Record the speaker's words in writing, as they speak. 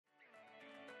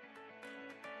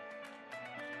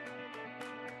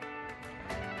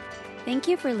Thank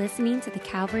you for listening to the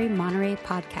Calvary Monterey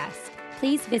podcast.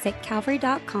 Please visit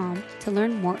calvary.com to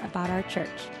learn more about our church.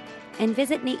 And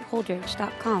visit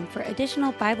nateholdridge.com for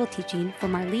additional Bible teaching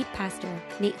from our lead pastor,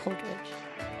 Nate Holdridge.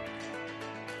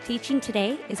 Teaching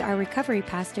today is our recovery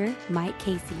pastor, Mike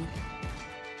Casey.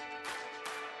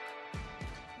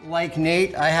 Like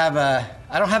Nate, I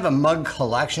don't have a mug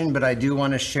collection, but I do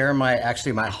want to share my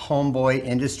Homeboy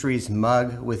Industries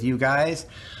mug with you guys.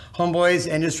 Homeboys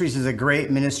Industries is a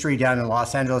great ministry down in the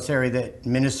Los Angeles area that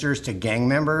ministers to gang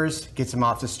members, gets them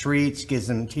off the streets,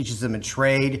 teaches them a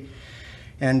trade.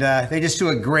 And they just do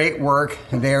a great work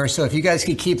there. So if you guys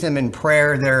could keep them in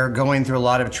prayer, they're going through a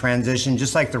lot of transition,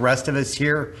 just like the rest of us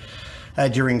here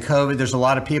during COVID. There's a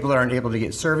lot of people that aren't able to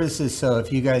get services. So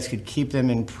if you guys could keep them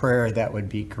in prayer, that would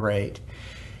be great.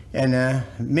 And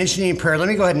mentioning prayer, let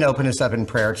me go ahead and open us up in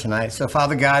prayer tonight. So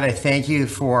Father God, I thank you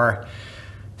for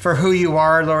who you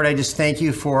are, Lord. I just thank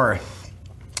you for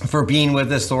being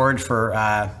with us, Lord,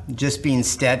 for just being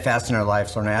steadfast in our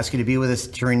lives, Lord. And I ask you to be with us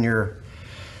during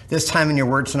this time in your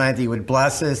word tonight, that you would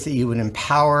bless us, that you would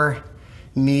empower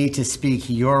me to speak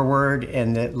your word,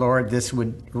 and that, Lord, this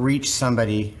would reach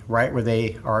somebody right where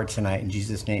they are tonight. In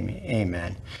Jesus' name,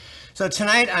 amen. So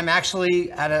tonight I'm actually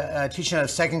at a teaching out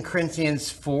of 2 Corinthians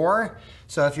 4.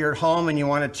 So if you're at home and you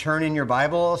want to turn in your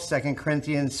Bible, 2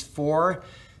 Corinthians 4,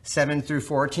 7 through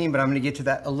 14, but I'm going to get to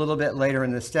that a little bit later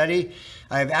in the study.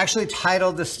 I've actually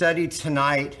titled the study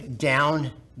tonight,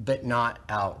 Down But Not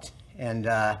Out. And,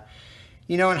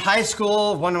 in high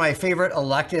school, one of my favorite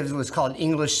electives was called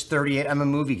English 38. I'm a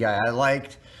movie guy. I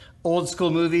liked old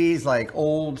school movies, really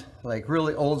old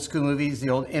school movies, the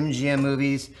old MGM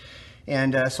movies.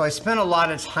 And so I spent a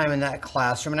lot of time in that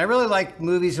classroom. And I really like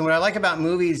movies. And what I like about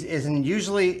movies is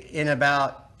usually in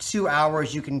about 2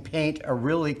 hours, you can paint a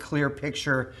really clear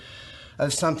picture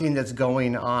of something that's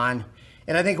going on.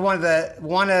 And I think one of the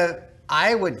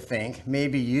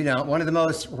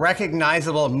most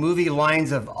recognizable movie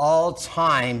lines of all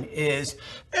time is,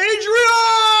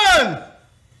 "Adrian!"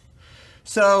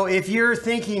 So if you're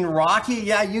thinking Rocky,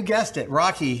 yeah, you guessed it,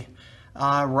 Rocky.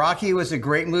 Rocky was a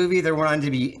great movie. There went on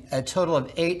to be a total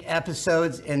of 8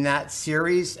 episodes in that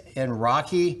series in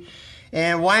Rocky.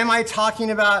 And why am I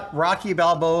talking about Rocky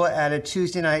Balboa at a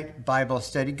Tuesday night Bible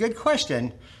study? Good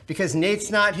question. Because Nate's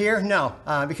not here? No,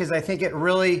 because I think it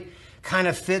really kind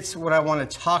of fits what I want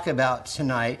to talk about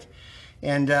tonight.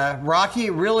 And Rocky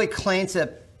really paints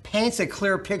a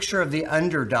clear picture of the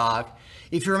underdog.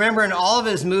 If you remember, in all of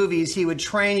his movies, he would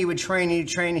train, he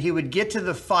would get to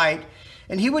the fight,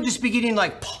 and he would just be getting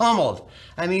pummeled.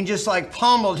 I mean, just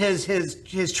pummeled.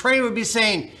 His trainer would be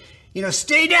saying,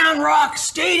 stay down, Rock,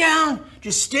 stay down,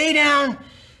 just stay down.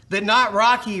 But not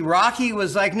Rocky. Rocky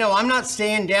was like, no, I'm not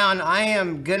staying down.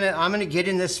 I'm gonna get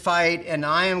in this fight, and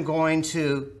I am going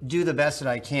to do the best that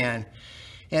I can.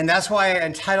 And that's why I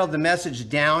entitled the message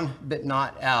Down But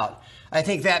Not Out. I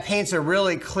think that paints a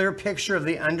really clear picture of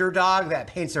the underdog. That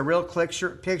paints a real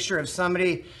picture of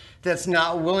somebody that's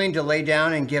not willing to lay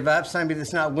down and give up, somebody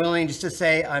that's not willing just to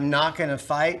say, I'm not gonna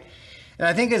fight. And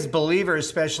I think as believers,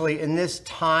 especially in this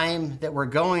time that we're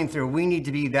going through, we need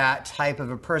to be that type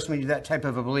of a person. We need that type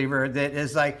of a believer that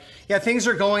is like, yeah, things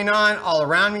are going on all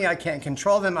around me. I can't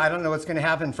control them. I don't know what's going to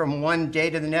happen from one day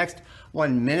to the next,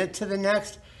 1 minute to the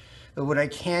next. But what I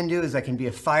can do is I can be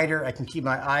a fighter. I can keep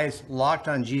my eyes locked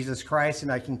on Jesus Christ,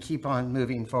 and I can keep on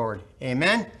moving forward.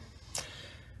 Amen?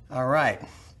 All right.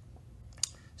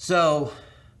 So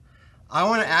I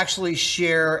want to actually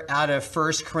share out of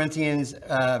 1 Corinthians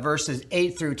verses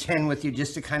 8 through 10 with you,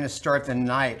 just to kind of start the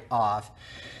night off.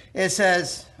 It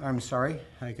says, I'm sorry,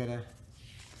 I got to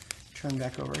turn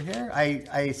back over here.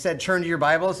 I said turn to your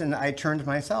Bibles, and I turned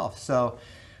myself. So,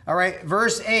 all right,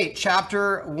 verse 8,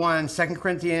 chapter 1, 2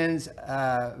 Corinthians,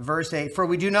 verse 8. For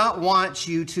we do not want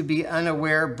you to be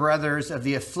unaware, brothers, of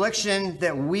the affliction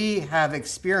that we have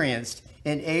experienced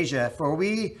in Asia, for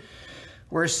we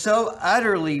were so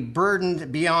utterly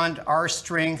burdened beyond our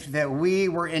strength that we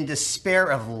were in despair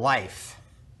of life,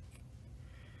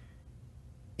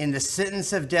 in the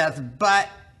sentence of death. But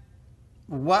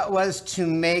it was to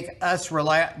make us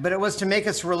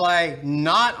rely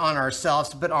not on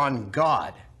ourselves, but on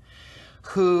God,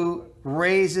 who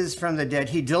raises from the dead.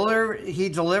 He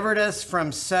delivered us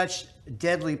from such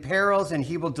deadly perils, and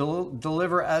he will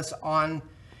deliver us. On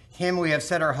him we have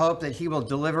set our hope that he will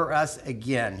deliver us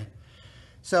again.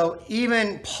 So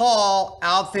even Paul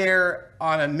out there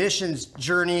on a missions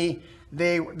journey,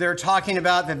 they're talking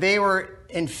about that they were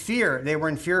in fear. They were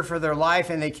in fear for their life,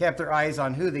 and they kept their eyes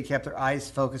on who? They kept their eyes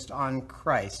focused on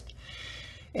Christ.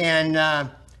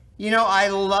 And, I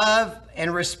love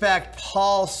and respect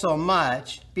Paul so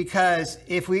much because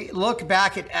if we look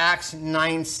back at Acts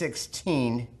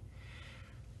 9:16,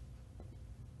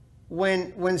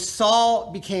 when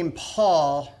Saul became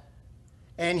Paul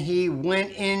and he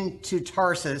went into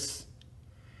Tarsus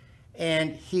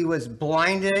and he was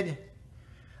blinded,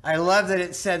 I love that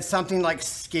it said something like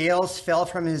scales fell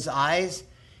from his eyes.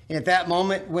 And at that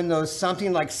moment, when those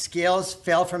something like scales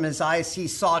fell from his eyes, he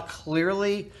saw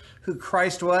clearly who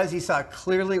Christ was. He saw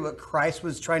clearly what Christ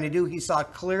was trying to do. He saw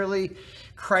clearly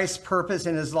Christ's purpose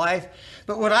in his life.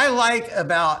 But what I like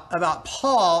about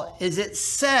Paul is it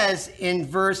says in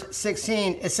verse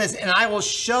 16, it says, and I will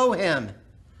show him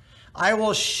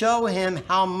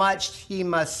how much he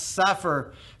must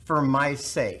suffer for my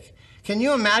sake. Can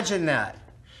you imagine that?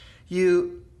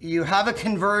 You have a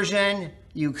conversion,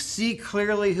 you see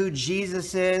clearly who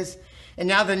Jesus is, and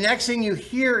now the next thing you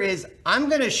hear is, I'm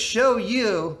going to show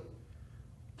you,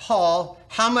 Paul,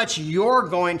 how much you're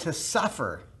going to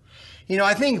suffer.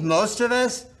 I think most of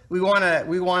us, we want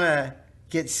to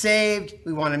get saved,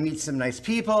 we want to meet some nice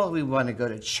people, we want to go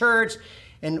to church,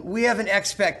 and we have an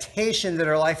expectation that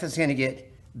our life is going to get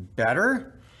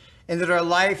better and that our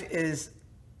life is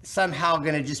somehow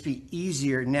going to just be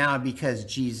easier now because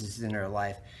Jesus is in our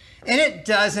life. And it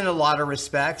does in a lot of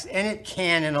respects, and it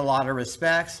can in a lot of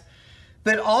respects.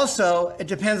 But also, it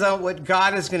depends on what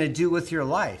God is going to do with your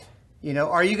life.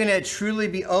 Are you going to truly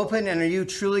be open, and are you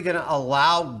truly going to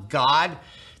allow God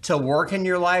to work in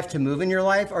your life, to move in your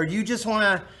life? Or do you just want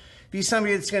to be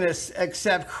somebody that's going to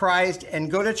accept Christ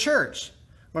and go to church?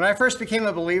 When I first became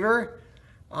a believer,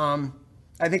 I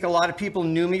think a lot of people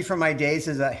knew me from my days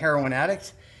as a heroin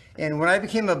addict. And when I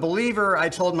became a believer, I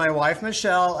told my wife,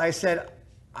 Michelle, I said,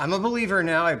 I'm a believer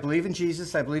now. I believe in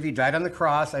Jesus. I believe he died on the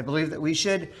cross. I believe that we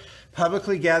should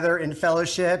publicly gather in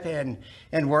fellowship and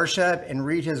worship and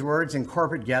read his words in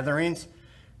corporate gatherings.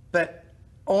 But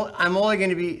I'm only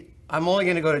going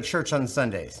to go to church on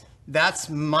Sundays. That's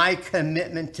my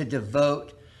commitment to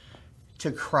devote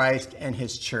to Christ and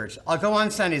his church. I'll go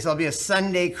on Sundays. I'll be a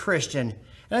Sunday Christian.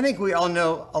 And I think we all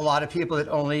know a lot of people that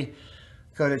only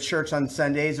go to church on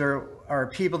Sundays, or are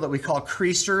people that we call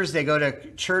creasters. They go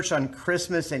to church on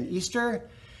Christmas and Easter,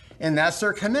 and that's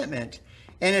their commitment.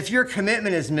 And if your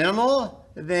commitment is minimal,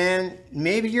 then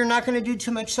maybe you're not going to do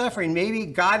too much suffering. Maybe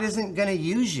God isn't going to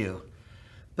use you.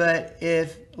 But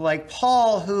if, like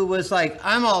Paul, who was like,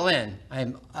 I'm all in,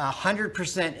 I'm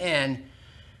 100% in,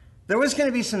 there was going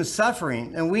to be some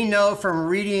suffering. And we know from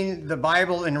reading the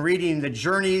Bible and reading the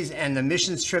journeys and the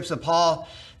missions trips of Paul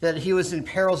that he was in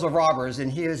perils of robbers,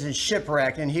 and he was in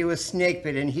shipwreck, and he was snake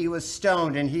bit, and he was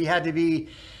stoned, and he had to be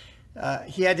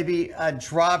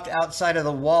dropped outside of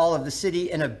the wall of the city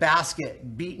in a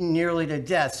basket, beaten nearly to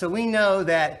death. So we know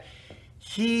that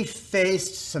he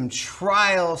faced some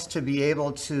trials to be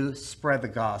able to spread the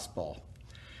gospel.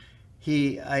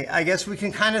 I guess we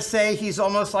can kind of say he's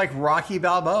almost like Rocky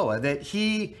Balboa, that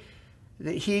he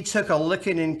took a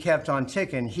licking and kept on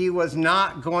ticking. He was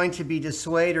not going to be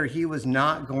dissuaded, or he was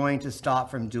not going to stop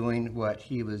from doing what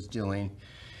he was doing.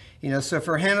 So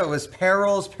for him, it was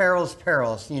perils, perils,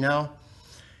 perils, He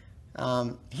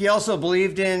also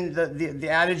believed in the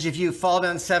adage, if you fall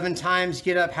down 7 times,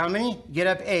 get up how many? Get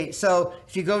up 8. So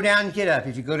if you go down, get up.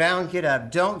 If you go down, get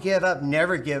up. Don't give up,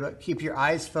 never give up. Keep your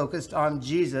eyes focused on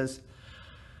Jesus,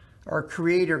 our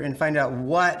Creator, and find out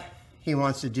what he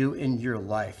wants to do in your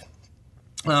life.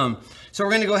 So we're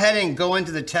going to go ahead and go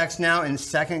into the text now in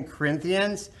 2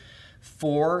 Corinthians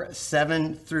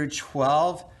 4:7 through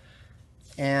 12.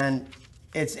 And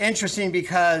it's interesting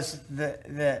because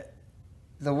the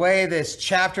way this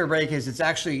chapter break is, it's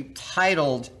actually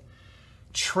titled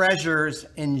Treasures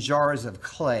in Jars of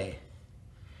Clay.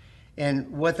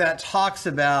 And what that talks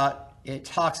about, it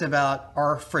talks about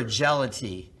our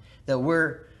fragility, that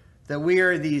we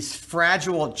are these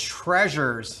fragile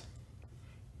treasures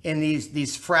in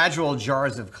these fragile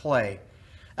jars of clay.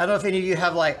 I don't know if any of you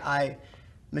have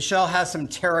Michelle has some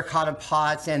terracotta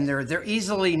pots, and they're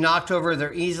easily knocked over,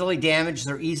 they're easily damaged,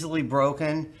 they're easily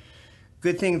broken.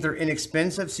 Good thing they're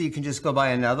inexpensive, so you can just go buy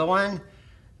another one.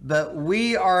 But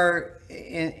we are,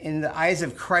 in the eyes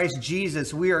of Christ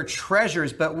Jesus, we are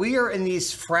treasures, but we are in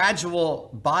these fragile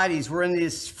bodies, we're in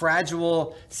these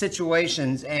fragile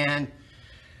situations, and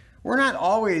we're not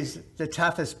always the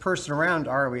toughest person around,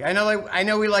 are we? I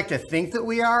know we like to think that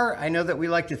we are. I know that we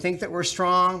like to think that we're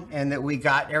strong and that we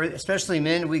got everything, especially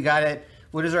men, we got it.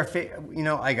 What is our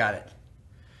I got it.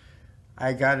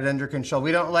 I got it under control.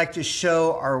 We don't like to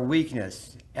show our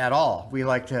weakness at all. We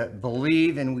like to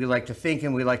believe, and we like to think,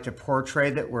 and we like to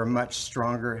portray that we're much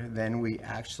stronger than we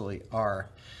actually are.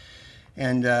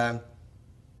 And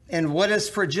And what is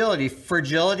fragility?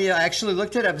 Fragility, I actually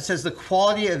looked it up. It says the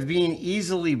quality of being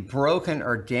easily broken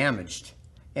or damaged.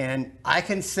 And I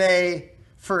can say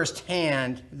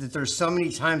firsthand that there's so many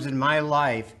times in my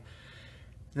life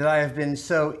that I have been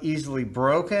so easily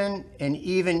broken and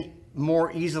even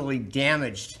more easily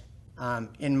damaged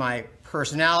in my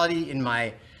personality, in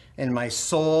my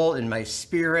soul, in my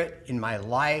spirit, in my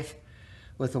life,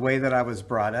 with the way that I was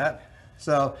brought up.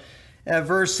 So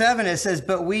verse 7, it says,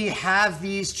 but we have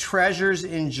these treasures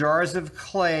in jars of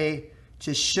clay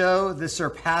to show the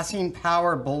surpassing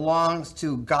power belongs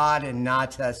to God and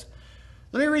not to us.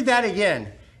 Let me read that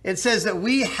again. It says that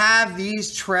we have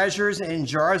these treasures in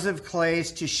jars of clay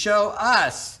to show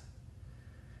us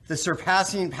the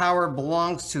surpassing power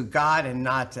belongs to God and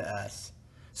not to us.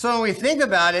 So when we think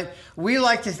about it, we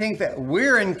like to think that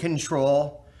we're in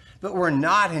control, but we're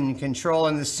not in control.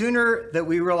 And the sooner that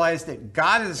we realize that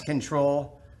God is in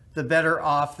control, the better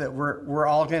off that we're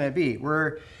all going to be.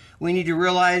 We need to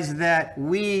realize that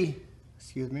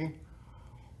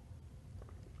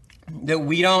that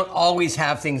we don't always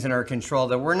have things in our control,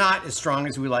 that we're not as strong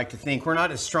as we like to think. We're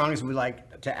not as strong as we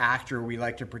like to act or we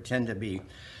like to pretend to be.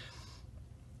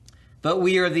 But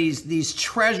we are these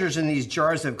treasures in these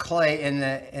jars of clay,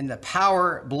 and the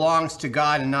power belongs to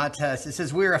God and not to us. It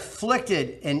says we are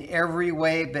afflicted in every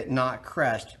way, but not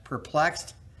crushed,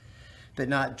 perplexed, but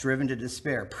not driven to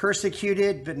despair,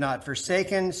 persecuted, but not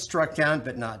forsaken, struck down,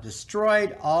 but not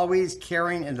destroyed, always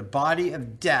carrying in the body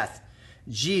of death,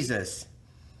 Jesus,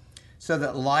 so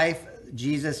that life,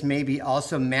 Jesus, may be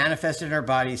also manifested in our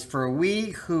bodies. For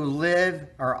we who live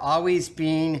are always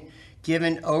being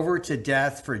given over to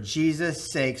death for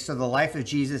Jesus' sake, so the life of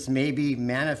Jesus may be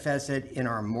manifested in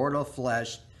our mortal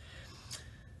flesh.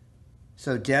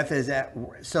 So death is at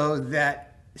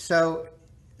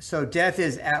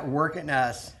work in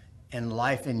us and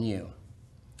life in you.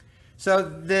 So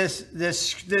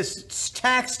this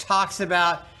text talks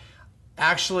about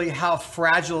actually how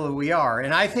fragile we are.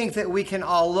 And I think that we can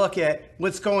all look at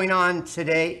what's going on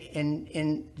today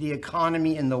in the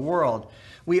economy in the world.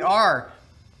 We are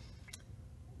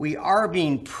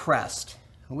being pressed.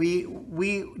 We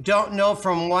don't know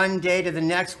from one day to the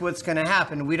next what's going to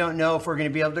happen. We don't know if we're going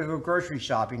to be able to go grocery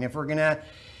shopping, if we're going to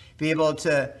be able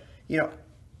to,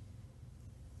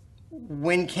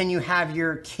 when can you have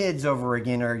your kids over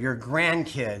again or your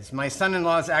grandkids? My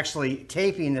son-in-law is actually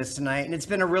taping this tonight, and it's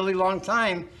been a really long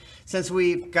time since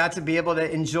we got to be able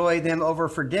to enjoy them over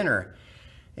for dinner.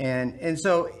 And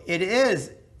so it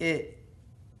is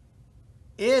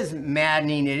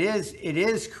maddening. It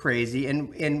is crazy.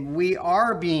 And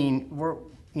we're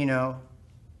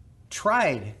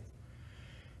tried.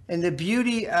 And the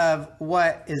beauty of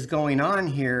what is going on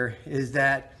here is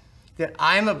that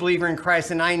I'm a believer in Christ,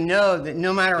 and I know that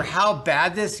no matter how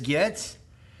bad this gets,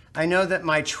 I know that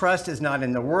my trust is not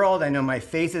in the world. I know my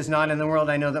faith is not in the world.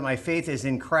 I know that my faith is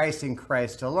in Christ and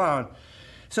Christ alone.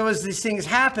 So as these things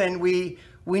happen, we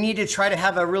need to try to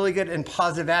have a really good and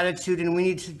positive attitude, and we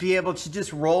need to be able to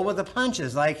just roll with the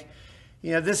punches. Like,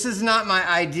 this is not my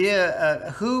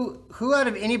idea. Who out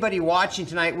of anybody watching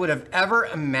tonight would have ever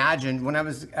imagined when I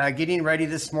was getting ready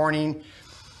this morning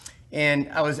and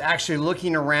I was actually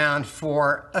looking around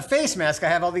for a face mask. I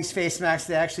have all these face masks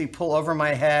that actually pull over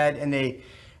my head, and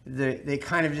they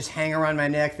kind of just hang around my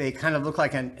neck. They kind of look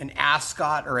like an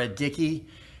ascot or a dickie.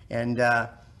 And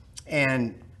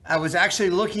I was actually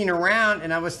looking around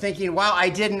and I was thinking, wow, I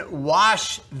didn't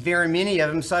wash very many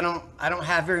of them, so I don't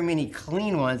have very many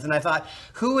clean ones. And I thought,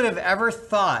 who would have ever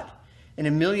thought in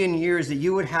a million years that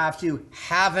you would have to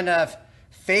have enough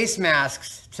face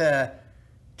masks to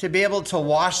be able to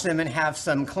wash them and have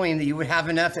some clean, that you would have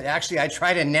enough that actually I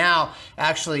try to now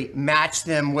actually match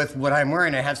them with what I'm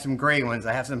wearing. I have some gray ones.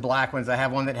 I have some black ones. I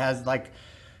have one that has like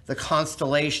the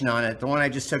constellation on it. The one I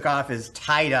just took off is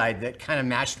tie-dyed that kind of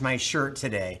matched my shirt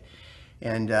today.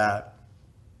 And I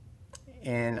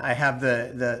have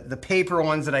the paper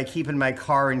ones that I keep in my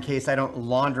car in case I don't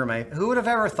launder my... Who would have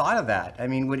ever thought of that? I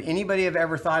mean, would anybody have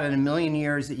ever thought in a million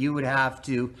years that you would have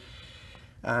to...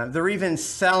 they're even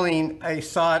selling, I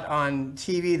saw it on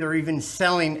TV, they're even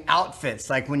selling outfits.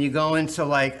 Like when you go into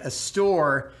like a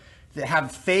store that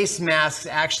have face masks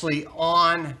actually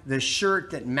on the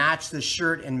shirt that match the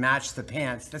shirt and match the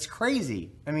pants. That's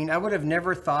crazy. I mean, I would have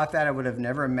never thought that. I would have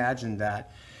never imagined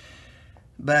that.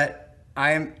 But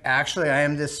I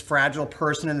am this fragile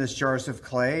person in this jars of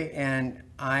clay, and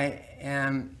I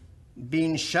am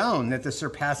being shown that the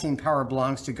surpassing power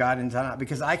belongs to God and not,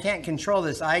 because I can't control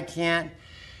this. I can't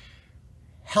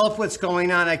help what's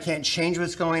going on. I can't change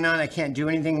what's going on. I can't do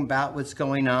anything about what's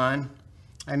going on.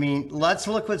 I mean, let's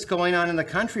look what's going on in the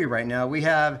country right now. We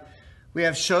have We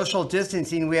have social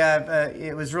distancing. We have,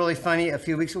 it was really funny a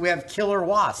few weeks ago, we have killer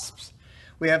wasps.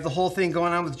 We have the whole thing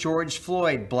going on with George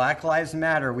Floyd, Black Lives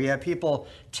Matter. We have people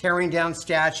tearing down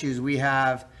statues. We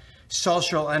have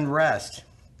social unrest.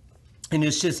 And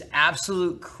it's just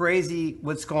absolute crazy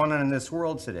what's going on in this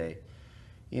world today.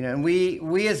 You know, and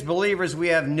we as believers, we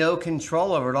have no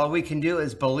control over it. All we can do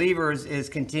as believers is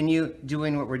continue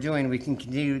doing what we're doing. We can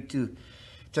continue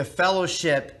to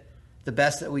fellowship the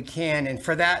best that we can. And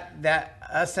for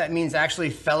that means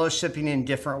actually fellowshipping in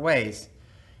different ways.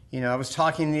 You know, I was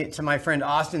talking to my friend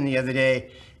Austin the other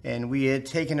day, and we had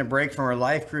taken a break from our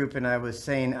life group, and I was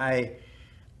saying, I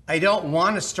don't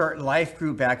want to start life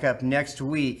group back up next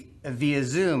week via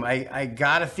Zoom. I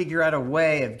got to figure out a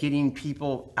way of getting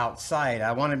people outside.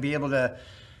 I want to be able to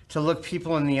look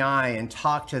people in the eye and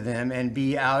talk to them and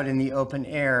be out in the open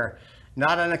air,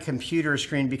 not on a computer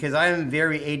screen, because I am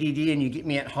very ADD, and you get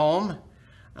me at home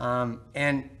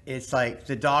and it's like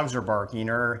the dogs are barking,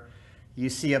 or you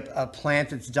see a plant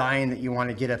that's dying that you want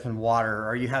to get up and water,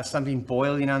 or you have something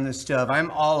boiling on the stove.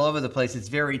 I'm all over the place. It's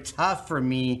very tough for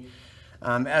me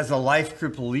as a life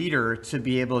group leader to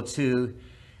be able to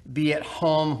be at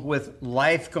home with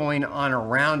life going on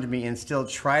around me and still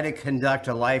try to conduct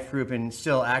a life group and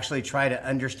still actually try to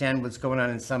understand what's going on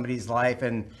in somebody's life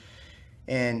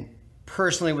and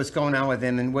personally what's going on with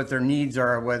them and what their needs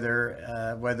are,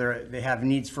 whether they have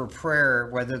needs for prayer,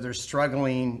 whether they're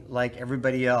struggling like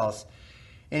everybody else.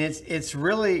 And it's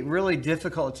really, really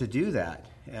difficult to do that.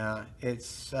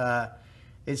 It's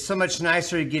so much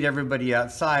nicer to get everybody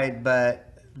outside, but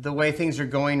the way things are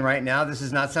going right now, this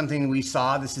is not something we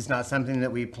saw. This is not something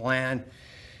that we planned.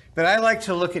 But I like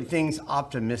to look at things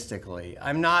optimistically.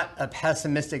 I'm not a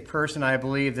pessimistic person. I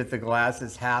believe that the glass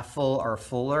is half full or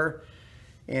fuller.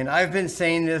 And I've been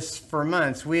saying this for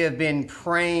months. We have been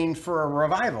praying for a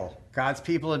revival. God's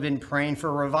people have been praying for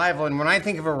a revival. And when I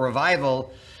think of a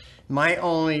revival, my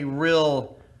only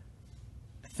real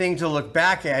thing to look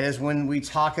back at is when we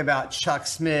talk about Chuck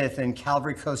Smith and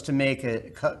Calvary Costa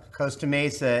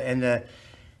Mesa and the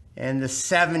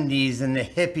 70s and the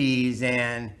hippies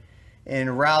and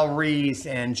Raul Reese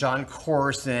and John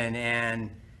Corson and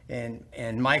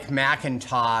Mike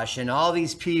McIntosh and all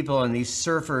these people and these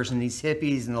surfers and these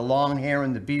hippies and the long hair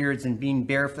and the beards and being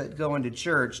barefoot going to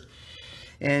church.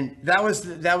 And that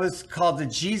was called the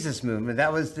Jesus movement.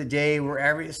 That was the day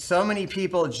where so many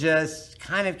people just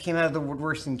kind of came out of the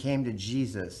woodworks and came to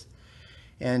Jesus.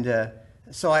 And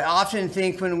so I often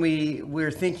think when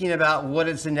we're thinking about what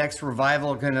is the next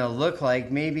revival going to look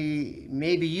like, maybe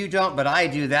you don't, but I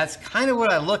do. That's kind of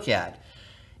what I look at,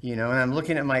 you know. And I'm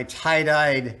looking at my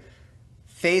tie-dyed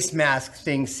face mask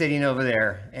thing sitting over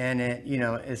there, and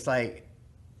it's like,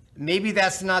 maybe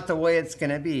that's not the way it's going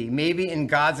to be. Maybe in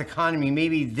God's economy,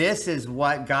 maybe this is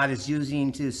what God is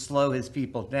using to slow his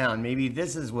people down. Maybe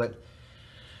this is what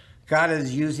God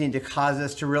is using to cause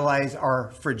us to realize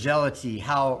our fragility,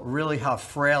 how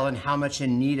frail and how much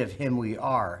in need of him we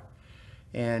are.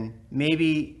 And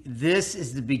maybe this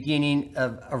is the beginning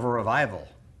of a revival.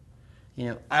 You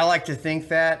know, I like to think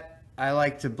that. I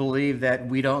like to believe that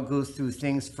we don't go through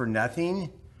things for nothing.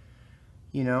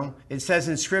 You know, it says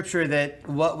in scripture that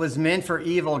what was meant for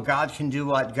evil, God can do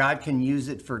what? God can use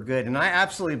it for good. And I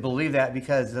absolutely believe that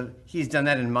because he's done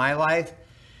that in my life.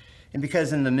 And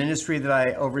because in the ministry that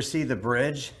I oversee, the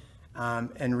Bridge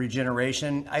and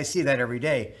Regeneration, I see that every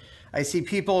day. I see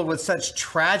people with such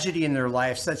tragedy in their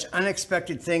life, such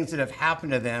unexpected things that have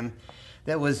happened to them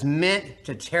that was meant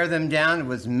to tear them down,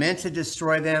 was meant to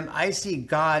destroy them. I see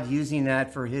God using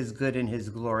that for his good and his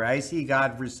glory. I see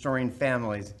God restoring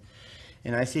families.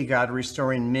 And I see God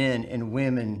restoring men and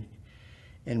women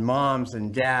and moms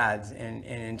and dads and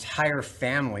entire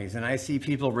families. And I see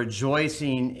people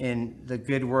rejoicing in the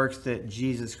good works that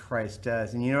Jesus Christ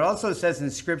does. And it also says in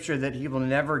scripture that he will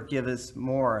never give us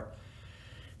more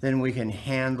than we can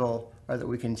handle or that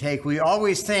we can take. We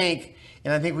always think,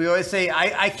 and I think we always say,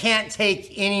 I can't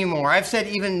take any more. I've said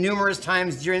even numerous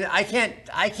times during I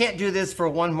can't do this for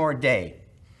one more day.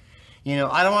 You know,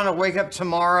 I don't want to wake up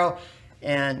tomorrow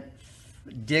and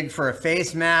dig for a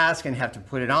face mask and have to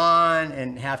put it on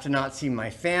and have to not see my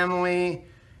family.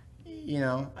 You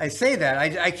know, I say that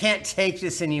I can't take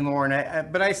this anymore,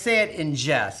 but I say it in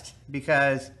jest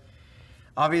because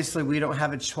obviously we don't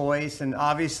have a choice, and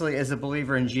obviously as a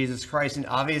believer in Jesus Christ, and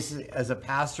obviously as a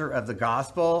pastor of the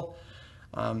gospel,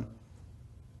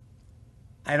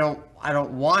 I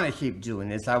don't want to keep doing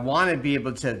this. I want to be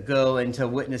able to go and to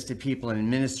witness to people and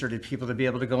minister to people, to be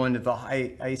able to go into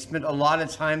I spent a lot of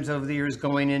times over the years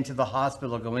going into the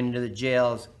hospital, going into the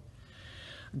jails,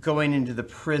 going into the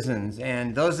prisons.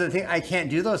 And those are the things, I can't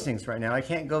do those things right now. I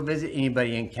can't go visit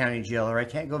anybody in county jail, or I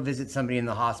can't go visit somebody in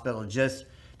the hospital just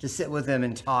to sit with them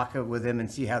and talk with them and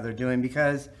see how they're doing,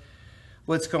 because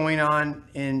what's going on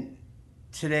in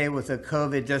today with the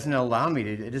COVID doesn't allow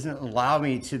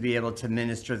me to be able to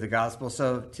minister the gospel.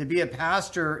 So to be a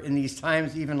pastor in these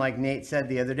times, even like Nate said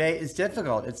the other day, is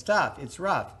difficult. It's tough. It's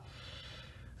rough.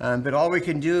 But all we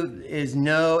can do is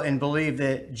know and believe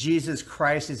that Jesus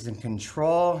Christ is in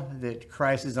control, that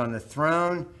Christ is on the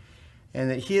throne, and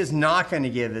that he is not going to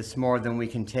give us more than we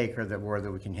can take or that more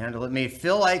than we can handle. It may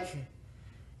feel like,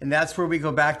 and that's where we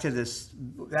go back to this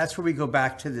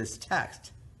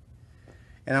text.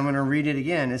 And I'm going to read it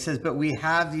again. It says, "But we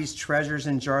have these treasures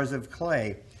in jars of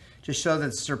clay to show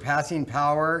that surpassing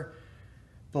power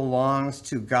belongs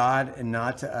to God and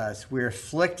not to us. We are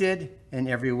afflicted in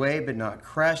every way, but not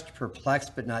crushed,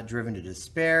 perplexed, but not driven to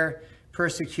despair,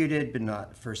 persecuted, but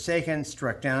not forsaken,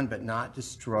 struck down, but not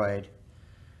destroyed."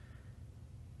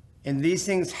 And these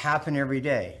things happen every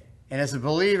day. And as a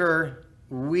believer,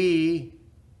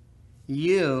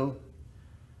 you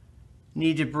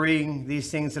need to bring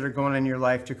these things that are going on in your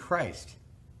life to Christ.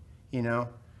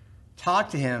 Talk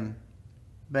to him,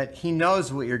 but he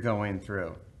knows what you're going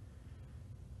through.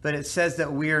 But it says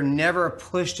that we are never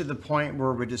pushed to the point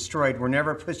where we're destroyed. We're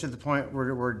never pushed to the point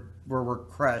where we're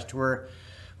crushed. We're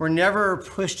never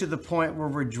pushed to the point where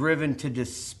we're driven to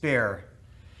despair.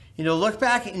 Look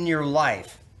back in your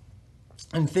life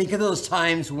and think of those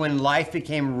times when life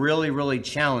became really, really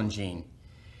challenging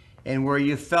and where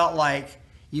you felt like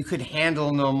you could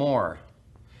handle no more.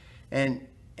 And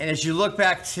as you look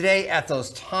back today at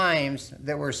those times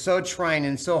that were so trying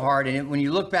and so hard, and when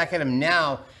you look back at them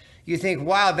now, you think,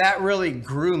 wow, that really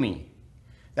grew me.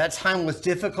 That time was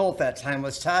difficult. That time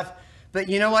was tough. But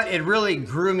you know what? It really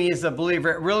grew me as a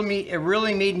believer. It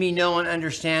really made me know and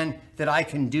understand that I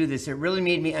can do this. It really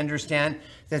made me understand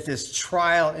that this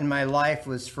trial in my life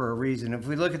was for a reason. If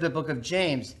we look at the book of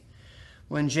James,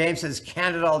 when James says,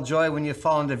 "Count it all joy when you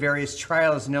fall into various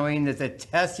trials, knowing that the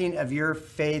testing of your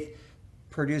faith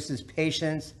produces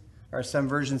patience," or some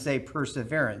versions say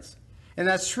perseverance. And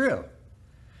that's true.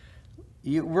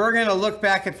 We're going to look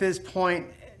back at this point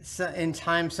in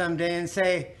time someday and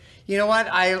say, you know what?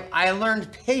 I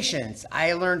learned patience.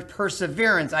 I learned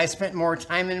perseverance. I spent more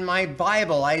time in my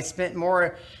Bible. I spent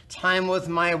more time with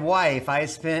my wife. I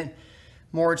spent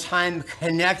more time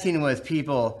connecting with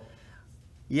people.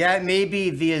 Yeah, it may be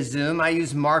via Zoom. I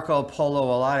use Marco Polo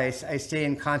a lot. I stay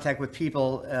in contact with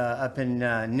people up in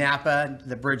Napa,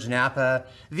 the bridge Napa,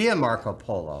 via Marco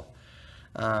Polo.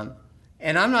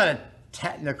 And I'm not a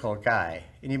technical guy.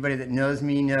 Anybody that knows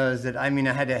me knows that, I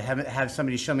had to have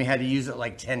somebody show me how to use it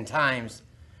like 10 times,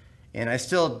 and I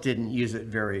still didn't use it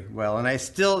very well, and I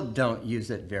still don't use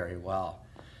it very well.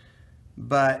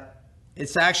 But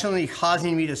it's actually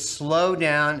causing me to slow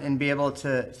down and be able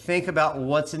to think about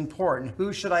what's important.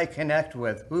 Who should I connect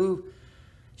with? Who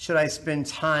should I spend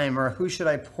time, or who should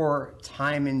I pour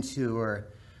time into, or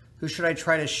who should I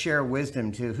try to share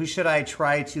wisdom to? Who should I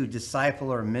try to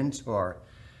disciple or mentor?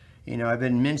 I've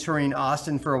been mentoring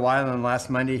Austin for a while, and last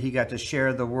Monday he got to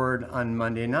share the word on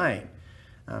Monday night.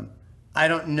 I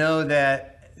don't know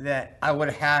that I would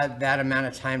have had that amount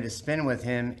of time to spend with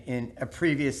him in a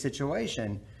previous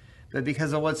situation, but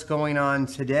because of what's going on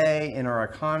today in our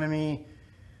economy,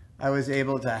 I was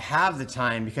able to have the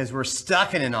time because we're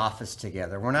stuck in an office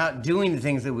together. We're not doing the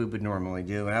things that we would normally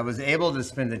do, and I was able to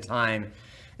spend the time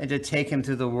and to take him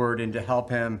through the word and to help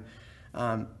him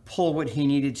pull what he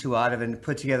needed to out of it and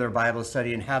put together a Bible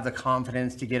study and have the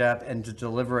confidence to get up and to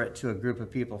deliver it to a group of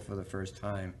people for the first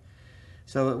time.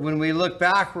 So when we look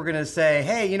back, we're going to say,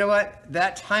 hey, you know what?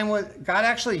 That time God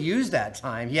actually used that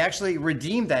time. He actually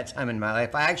redeemed that time in my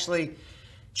life. I actually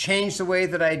changed the way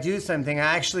that I do something.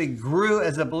 I actually grew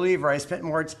as a believer. I spent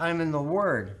more time in the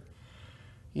Word.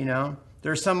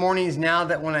 There are some mornings now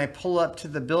that when I pull up to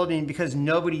the building, because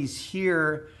nobody's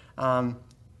here,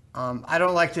 I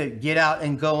don't like to get out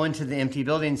and go into the empty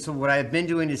building. So what I've been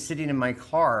doing is sitting in my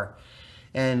car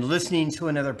and listening to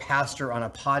another pastor on a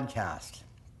podcast,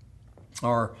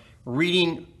 or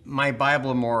reading my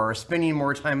Bible more, or spending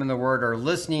more time in the Word, or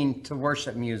listening to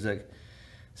worship music.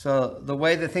 So the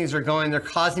way that things are going, they're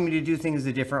causing me to do things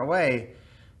a different way.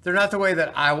 They're not the way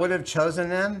that I would have chosen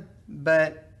them,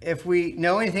 but if we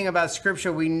know anything about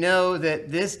Scripture, we know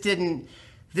that this didn't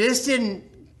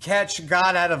catch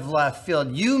God out of left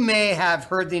field. You may have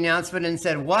heard the announcement and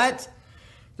said, what?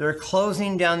 They're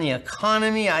closing down the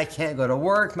economy. I can't go to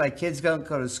work. My kids don't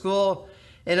go to school.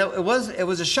 And it was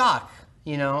a shock.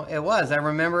 It was. I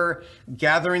remember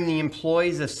gathering the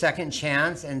employees of Second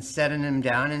Chance and setting them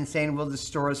down and saying, well, the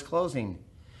store is closing.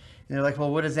 And they're like,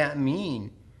 well, what does that mean?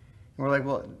 And we're like,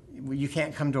 well, you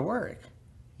can't come to work.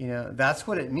 That's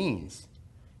what it means.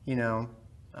 They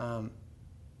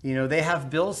have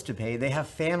bills to pay. They have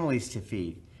families to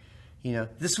feed.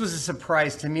 This was a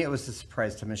surprise to me. It was a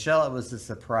surprise to Michelle. It was a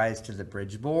surprise to the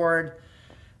Bridge Board.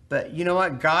 But you know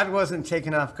what? God wasn't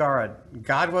taken off guard.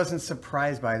 God wasn't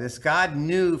surprised by this. God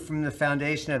knew from the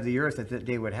foundation of the earth that that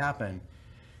day would happen.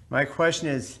 My question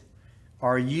is,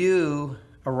 are you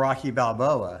a Rocky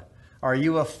Balboa? Are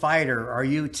you a fighter? Are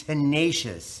you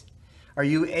tenacious? Are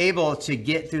you able to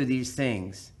get through these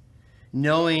things,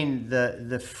 knowing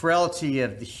the frailty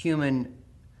of the human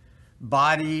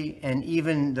body and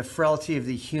even the frailty of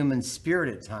the human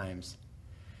spirit at times?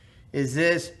 Is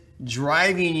this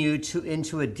driving you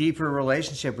into a deeper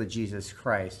relationship with Jesus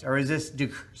Christ? Or is this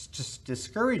just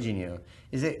discouraging you?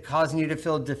 Is it causing you to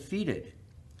feel defeated?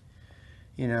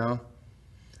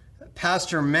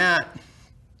 Pastor Matt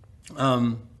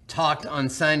talked on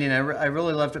Sunday, and I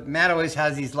really loved it. Matt always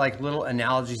has these like little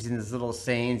analogies and these little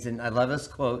sayings, and I love his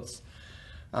quotes.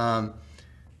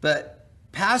 But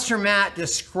Pastor Matt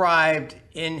described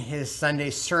in his Sunday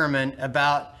sermon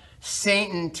about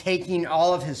Satan taking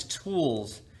all of his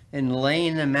tools and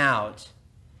laying them out.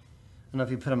 I don't know if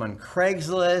he put them on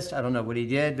Craigslist. I don't know what he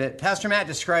did, but Pastor Matt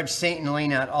described Satan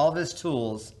laying out all of his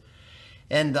tools.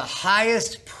 And the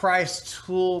highest priced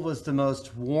tool was the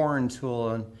most worn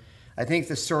tool. And I think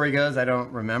the story goes, I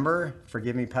don't remember.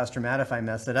 Forgive me, Pastor Matt, if I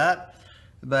mess it up.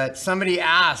 But somebody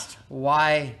asked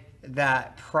why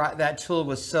that tool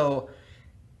was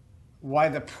why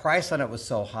the price on it was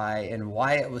so high and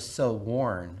why it was so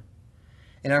worn.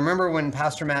 And I remember when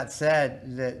Pastor Matt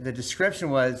said that the description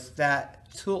was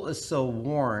that tool is so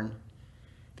worn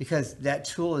because that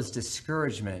tool is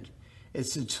discouragement.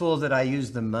 It's the tool that I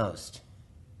use the most.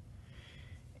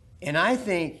 And I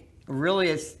think really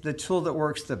it's the tool that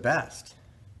works the best.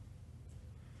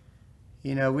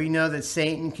 We know that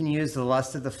Satan can use the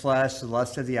lust of the flesh, the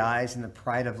lust of the eyes, and the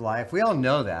pride of life. We all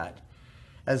know that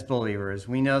as believers.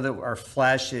 We know that our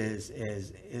flesh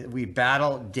we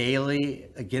battle daily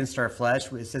against our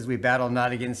flesh. It says we battle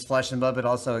not against flesh and blood, but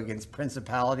also against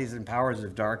principalities and powers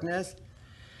of darkness.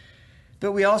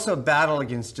 But we also battle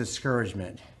against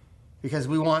discouragement because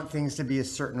we want things to be a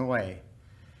certain way.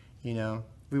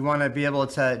 We want to be able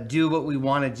to do what we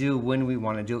want to do when we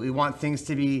want to do it. We want things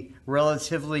to be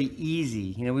relatively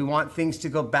easy. We want things to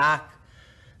go back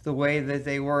the way that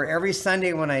they were. Every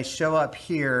Sunday when I show up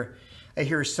here, I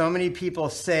hear so many people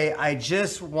say, I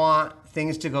just want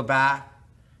things to go back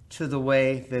to the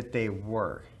way that they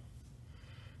were.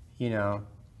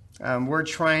 We're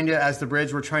trying to, as the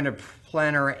Bridge, we're trying to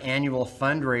plan our annual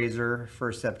fundraiser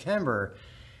for September.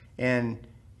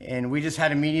 And we just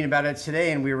had a meeting about it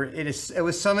today, and it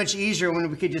was so much easier when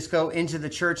we could just go into the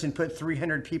church and put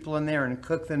 300 people in there and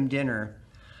cook them dinner.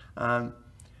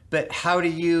 But how do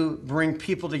you bring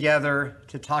people together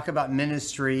to talk about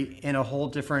ministry in a whole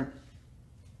different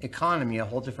economy, a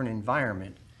whole different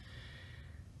environment?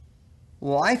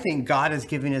 Well, I think God is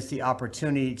giving us the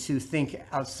opportunity to think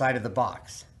outside of the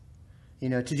box.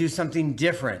 To do something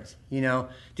different.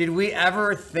 Did we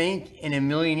ever think in a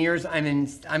million years? I'm in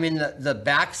the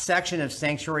back section of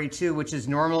Sanctuary 2, which is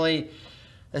normally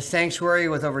a sanctuary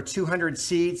with over 200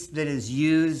 seats that is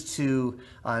used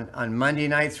on Monday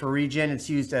nights for Regen. It's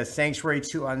used as Sanctuary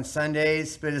 2 on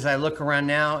Sundays. But as I look around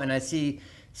now and I see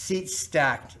seats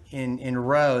stacked in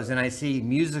rows, and I see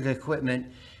music equipment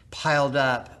piled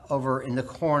up over in the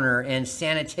corner, and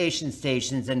sanitation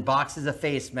stations and boxes of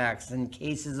face masks and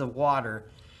cases of water.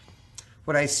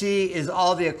 What I see is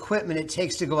all the equipment it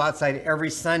takes to go outside every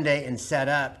Sunday and set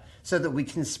up so that we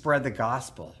can spread the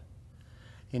gospel.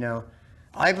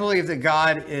 I believe that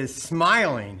God is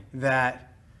smiling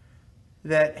that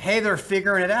hey, they're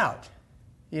figuring it out.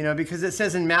 Because it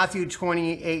says in Matthew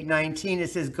 28:19, it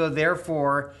says, go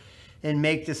therefore and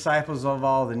make disciples of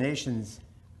all the nations,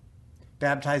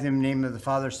 baptizing in the name of the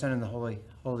Father, Son, and the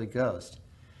Holy Ghost.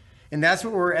 And that's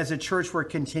what as a church, we're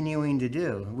continuing to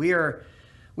do. We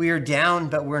are down,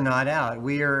 but we're not out.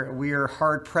 We are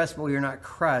hard pressed, but we are not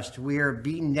crushed. We are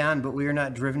beaten down, but we are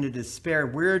not driven to despair.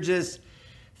 We're just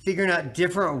figuring out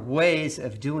different ways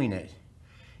of doing it.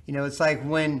 It's like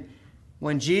when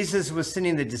Jesus was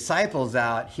sending the disciples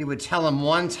out, he would tell them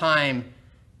one time,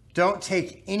 don't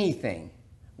take anything.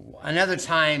 Another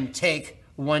time, take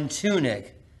one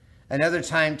tunic. Another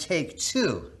time, take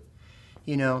two.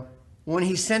 When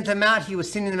he sent them out, he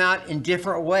was sending them out in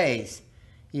different ways.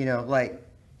 Like,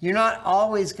 you're not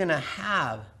always going to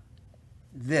have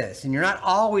this, and you're not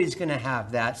always going to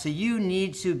have that. So you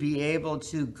need to be able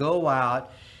to go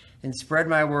out and spread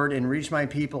my word and reach my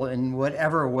people in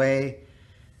whatever way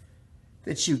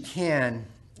that you can.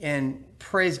 And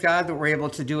praise God that we're able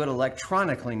to do it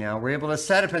electronically now. We're able to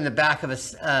set up in the back of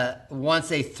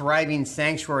once a thriving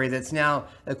sanctuary that's now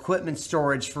equipment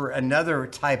storage for another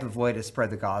type of way to spread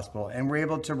the gospel. And we're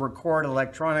able to record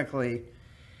electronically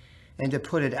and to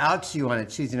put it out to you on a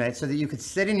Tuesday night so that you could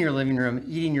sit in your living room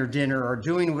eating your dinner or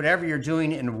doing whatever you're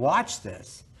doing and watch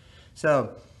this.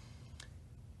 So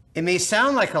it may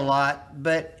sound like a lot,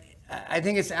 but I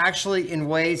think it's actually in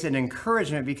ways an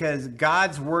encouragement, because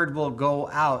God's word will go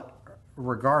out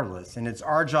regardless. And it's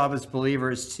our job as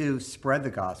believers to spread the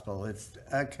gospel. It's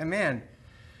a command.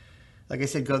 Like I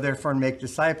said, go therefore and make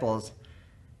disciples.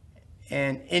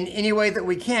 And in any way that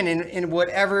we can, in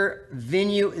whatever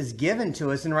venue is given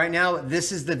to us. And right now,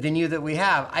 this is the venue that we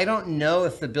have. I don't know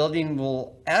if the building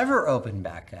will ever open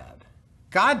back up.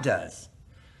 God does,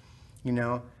 you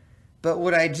know. But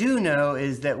what I do know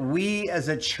is that we as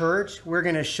a church, we're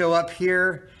going to show up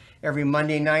here every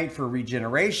Monday night for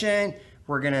Regeneration.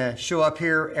 We're going to show up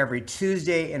here every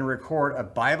Tuesday and record a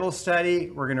Bible study.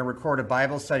 We're going to record a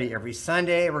Bible study every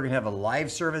Sunday. We're going to have a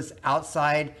live service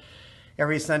outside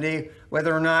every Sunday.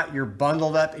 Whether or not you're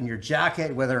bundled up in your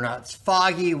jacket, whether or not it's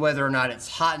foggy, whether or not it's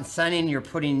hot and sunny, and you're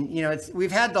putting, you know,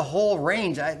 we've had the whole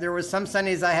range. There was some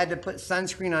Sundays I had to put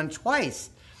sunscreen on twice.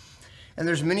 And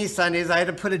there's many Sundays I had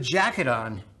to put a jacket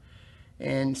on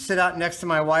and sit out next to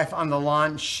my wife on the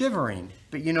lawn shivering.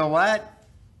 But you know what?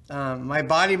 My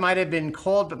body might have been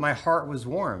cold, but my heart was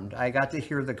warmed. I got to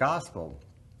hear the gospel.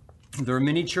 There are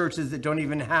many churches that don't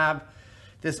even have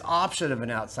this option of an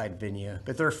outside venue,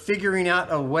 but they're figuring out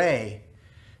a way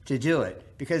to do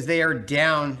it because they are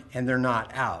down and they're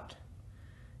not out.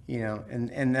 You know,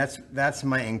 and that's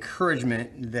my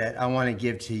encouragement that I want to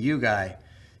give to you guys,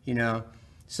 you know.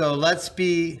 So let's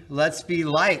be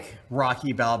like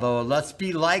Rocky Balboa. Let's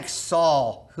be like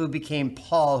Saul, who became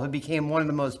Paul, who became one of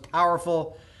the most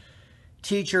powerful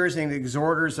teachers and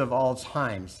exhorters of all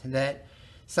times. That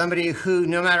somebody who,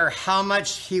 no matter how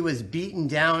much he was beaten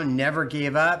down, never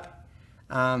gave up,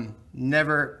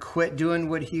 never quit doing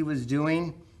what he was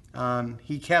doing.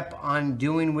 He kept on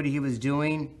doing what he was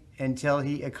doing until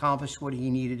he accomplished what he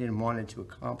needed and wanted to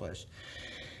accomplish.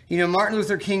 You know, Martin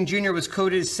Luther King Jr. was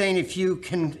quoted as saying, if you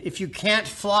can't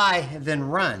fly, then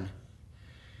run.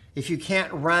 If you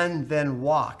can't run, then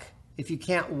walk. If you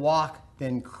can't walk,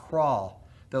 then crawl.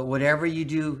 But whatever you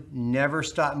do, never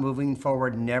stop moving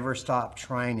forward, never stop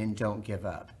trying, and don't give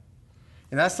up.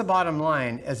 And that's the bottom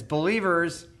line. As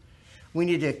believers, we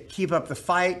need to keep up the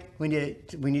fight. We need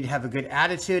to have a good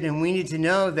attitude, and we need to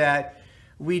know that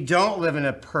we don't live in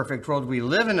a perfect world. We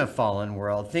live in a fallen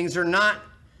world. Things are not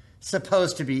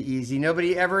supposed to be easy.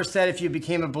 Nobody ever said if you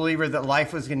became a believer that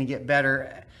life was going to get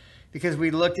better, because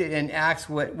we looked at in Acts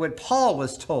what Paul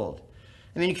was told.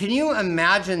 I mean, can you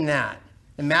imagine that?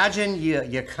 Imagine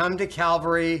you come to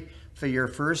Calvary for your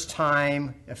first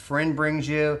time, a friend brings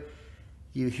you,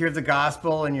 you hear the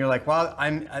gospel, and you're like, well,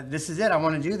 this is it. I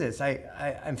want to do this.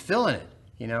 I'm feeling it,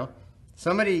 you know.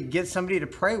 Get somebody to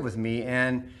pray with me,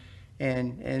 and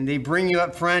they bring you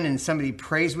up front and somebody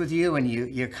prays with you, and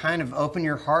you kind of open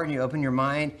your heart and you open your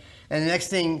mind. And the next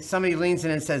thing, somebody leans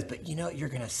in and says, but you know, you're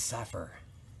going to suffer.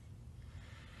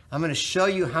 I'm going to show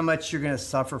you how much you're going to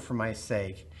suffer for my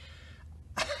sake.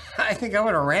 I think I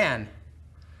would have ran.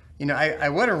 You know, I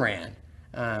would have ran.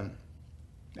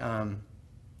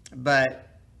 But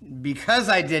because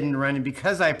I didn't run, and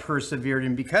because I persevered,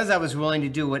 and because I was willing to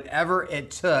do whatever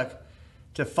it took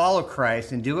to follow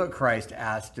Christ and do what Christ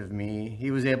asked of me,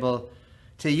 he was able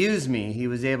to use me. He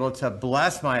was able to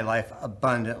bless my life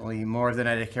abundantly, more than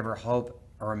I could ever hope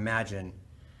or imagine.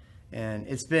 And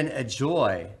it's been a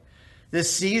joy.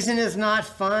 This season is not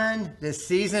fun. This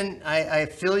season, I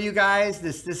feel you guys,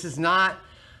 this is not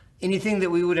anything that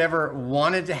we would ever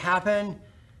wanted to happen,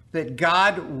 but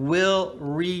God will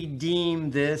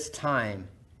redeem this time.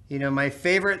 You know, my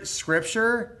favorite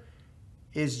scripture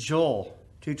is Joel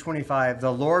 2:25.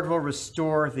 The Lord will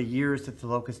restore the years that the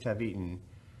locusts have eaten.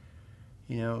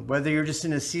 You know, whether you're just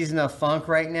in a season of funk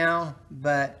right now,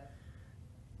 but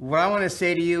what I want to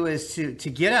say to you is to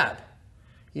get up.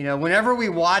 You know, whenever we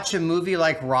watch a movie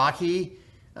like Rocky,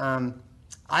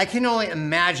 I can only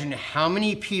imagine how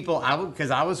many people,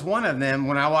 because I was one of them,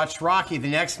 when I watched Rocky, the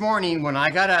next morning when I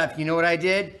got up, you know what I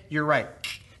did? You're right.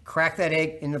 Crack that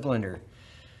egg in the blender.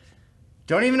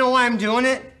 Don't even know why I'm doing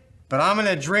it, but I'm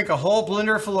going to drink a whole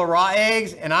blender full of raw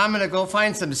eggs, and I'm going to go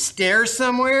find some stairs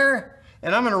somewhere,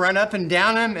 and I'm going to run up and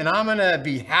down them, and I'm going to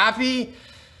be happy.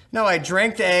 No, I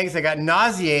drank the eggs. I got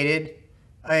nauseated.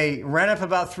 I ran up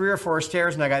about 3 or 4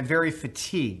 stairs, and I got very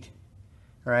fatigued,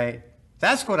 right?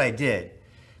 That's what I did.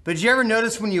 But did you ever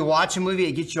notice when you watch a movie,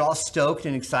 it gets you all stoked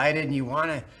and excited, and you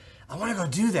want to, I want to go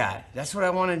do that. That's what I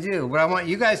want to do. What I want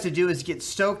you guys to do is get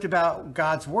stoked about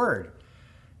God's word.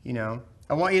 You know,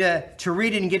 I want you to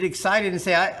read it and get excited and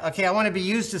say, okay, I want to be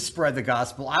used to spread the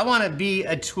gospel. I want to be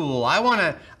a tool. I want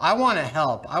to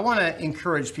help. I want to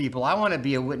encourage people. I want to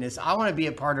be a witness. I want to be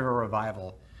a part of a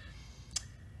revival.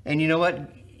 And you know what?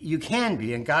 You can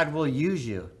be, and God will use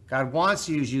you. God wants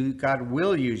to use you. God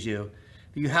will use you.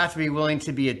 But you have to be willing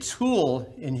to be a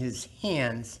tool in his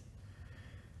hands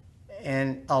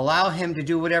and allow him to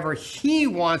do whatever he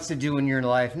wants to do in your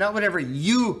life, not whatever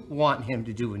you want him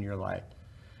to do in your life.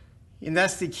 And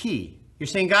that's the key. You're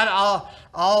saying, God,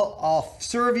 I'll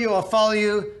serve you, I'll follow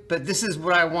you, but this is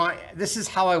what I want. This is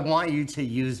how I want you to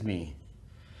use me.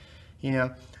 You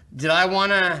know, did I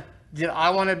want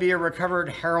to be a recovered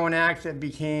heroin addict that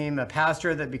became a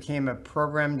pastor, that became a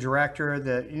program director?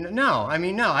 No.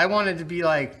 I wanted to be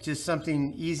like just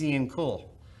something easy and cool.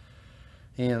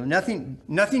 You know,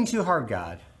 nothing too hard,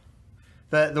 God.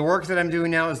 But the work that I'm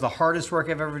doing now is the hardest work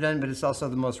I've ever done, but it's also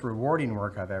the most rewarding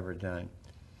work I've ever done.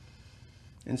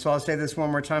 And so I'll say this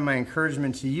one more time. My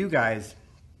encouragement to you guys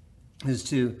is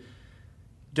to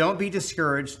don't be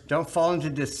discouraged. Don't fall into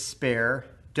despair.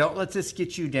 Don't let this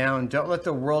get you down. Don't let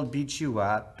the world beat you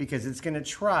up, because it's going to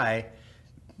try.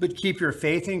 But keep your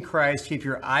faith in Christ. Keep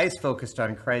your eyes focused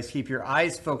on Christ. Keep your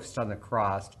eyes focused on the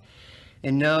cross.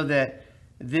 And know that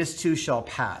this too shall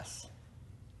pass.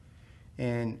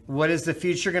 And what is the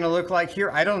future going to look like here?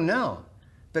 I don't know.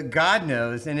 But God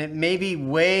knows, and it may be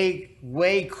way,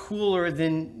 way cooler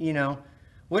than, you know.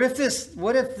 What if this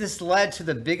led to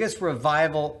the biggest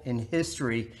revival in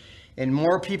history, and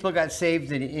more people got saved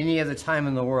than any other time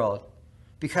in the world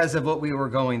because of what we were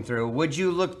going through? Would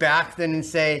you look back then and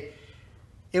say,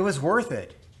 it was worth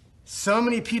it? So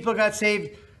many people got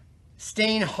saved.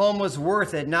 Staying home was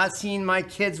worth it. Not seeing my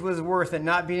kids was worth it.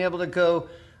 Not being able to go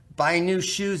buy new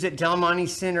shoes at Del Monte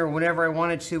Center whenever I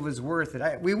wanted to was worth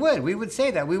it. We would say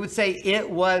that. We would say it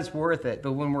was worth it.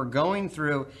 But when we're going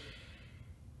through,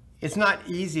 it's not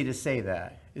easy to say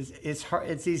that. It's hard.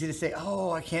 It's easy to say,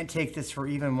 oh, I can't take this for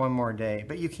even one more day.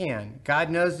 But you can.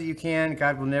 God knows that you can.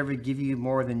 God will never give you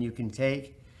more than you can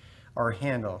take or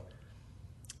handle.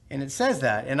 And it says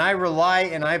that. And I rely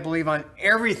and I believe on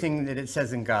everything that it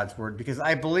says in God's word, because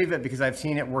I believe it, because I've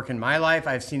seen it work in my life.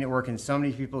 I've seen it work in so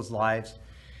many people's lives.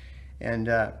 And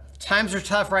times are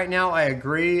tough right now. I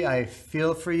agree. I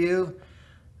feel for you.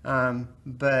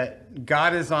 But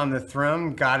God is on the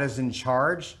throne. God is in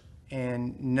charge.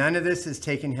 And none of this is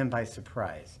taking him by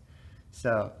surprise.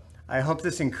 So I hope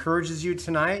this encourages you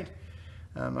tonight.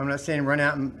 I'm not saying run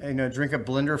out and drink a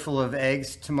blender full of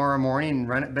eggs tomorrow morning and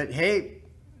run it. But hey,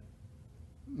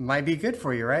 might be good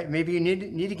for you, right? Maybe you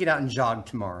need to get out and jog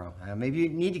tomorrow. Maybe you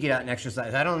need to get out and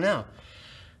exercise. I don't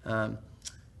know.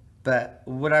 But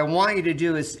what I want you to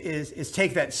do is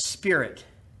take that spirit.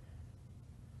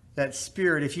 That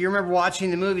spirit. If you remember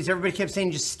watching the movies, everybody kept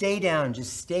saying, just stay down,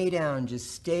 just stay down,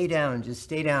 just stay down, just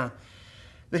stay down.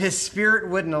 But his spirit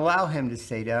wouldn't allow him to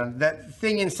stay down. That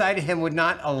thing inside of him would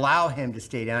not allow him to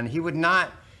stay down. He was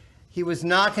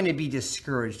not going to be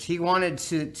discouraged. He wanted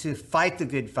to fight the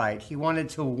good fight. He wanted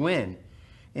to win.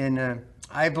 And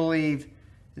I believe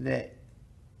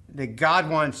that God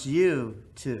wants you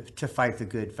to fight the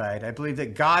good fight. I believe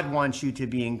that God wants you to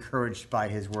be encouraged by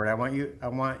his word. I want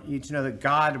you to know that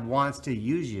God wants to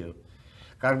use you.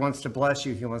 God wants to bless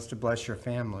you. He wants to bless your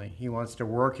family. He wants to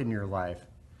work in your life.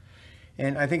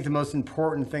 And I think the most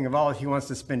important thing of all is he wants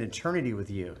to spend eternity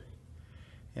with you.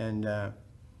 And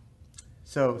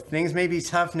so things may be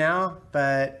tough now,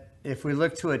 but if we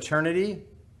look to eternity,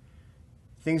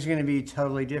 things are going to be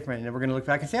totally different. And we're going to look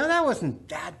back and say, oh, that wasn't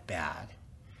that bad.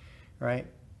 Right?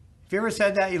 Have you ever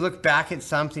said that? You look back at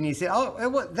something, you say,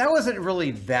 oh, that wasn't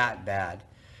really that bad.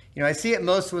 You know, I see it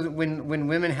most when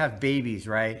women have babies,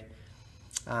 right?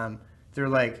 They're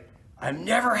like, I'm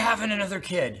never having another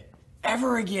kid,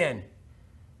 ever again.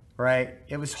 Right?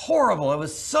 It was horrible. It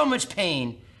was so much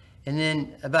pain. And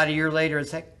then about a year later,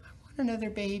 it's like, I want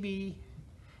another baby.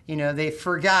 You know, they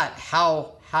forgot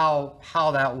how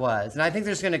that was. And I think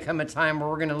there's going to come a time where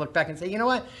we're going to look back and say, you know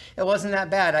what? It wasn't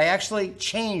that bad. I actually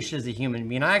changed as a human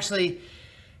being. I actually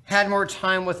had more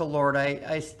time with the Lord.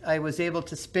 I was able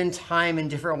to spend time in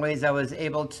different ways. I was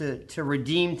able to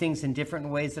redeem things in different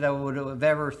ways that I would have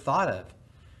ever thought of.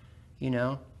 You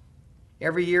know?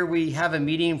 Every year we have a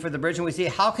meeting for the bridge and we say,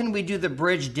 how can we do the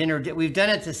bridge dinner? We've done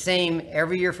it the same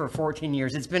every year for 14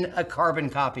 years. It's been a carbon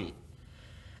copy.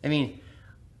 I mean,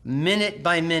 minute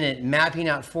by minute, mapping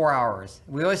out 4 hours.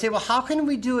 We always say, well, how can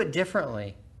we do it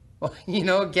differently? Well, you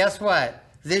know, guess what?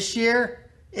 This year,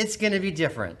 it's going to be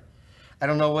different. I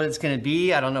don't know what it's going to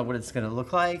be. I don't know what it's going to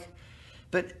look like.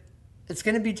 But it's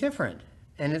going to be different,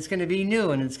 and it's going to be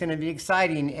new, and it's going to be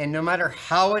exciting. And no matter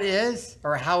how it is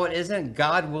or how it isn't,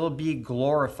 God will be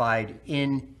glorified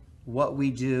in what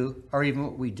we do or even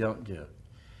what we don't do.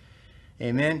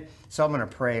 Amen. So I'm going to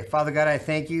pray. Father God, I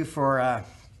thank you for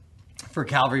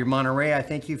Calvary Monterey. I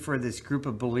thank you for this group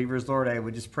of believers, Lord. I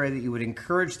would just pray that you would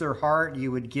encourage their heart.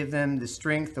 You would give them the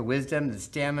strength, the wisdom, the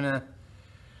stamina,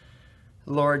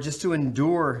 Lord, just to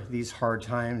endure these hard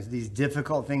times, these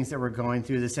difficult things that we're going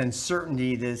through, this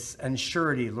uncertainty, this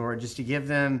unsurety, Lord, just to give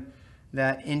them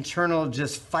that internal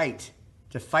just fight,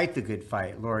 to fight the good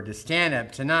fight, Lord, to stand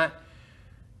up, to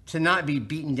not be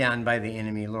beaten down by the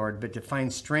enemy, Lord, but to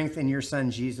find strength in your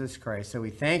Son, Jesus Christ. So we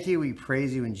thank you, we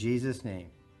praise you in Jesus' name.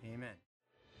 Amen.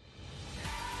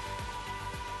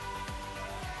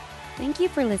 Thank you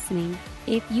for listening.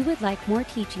 If you would like more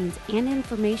teachings and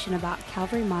information about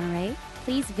Calvary Monterey,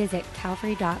 please visit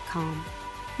calvary.com.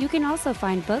 You can also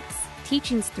find books,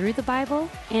 teachings through the Bible,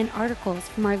 and articles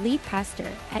from our lead pastor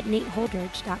at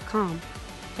nateholdridge.com.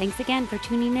 Thanks again for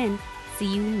tuning in. See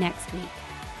you next week.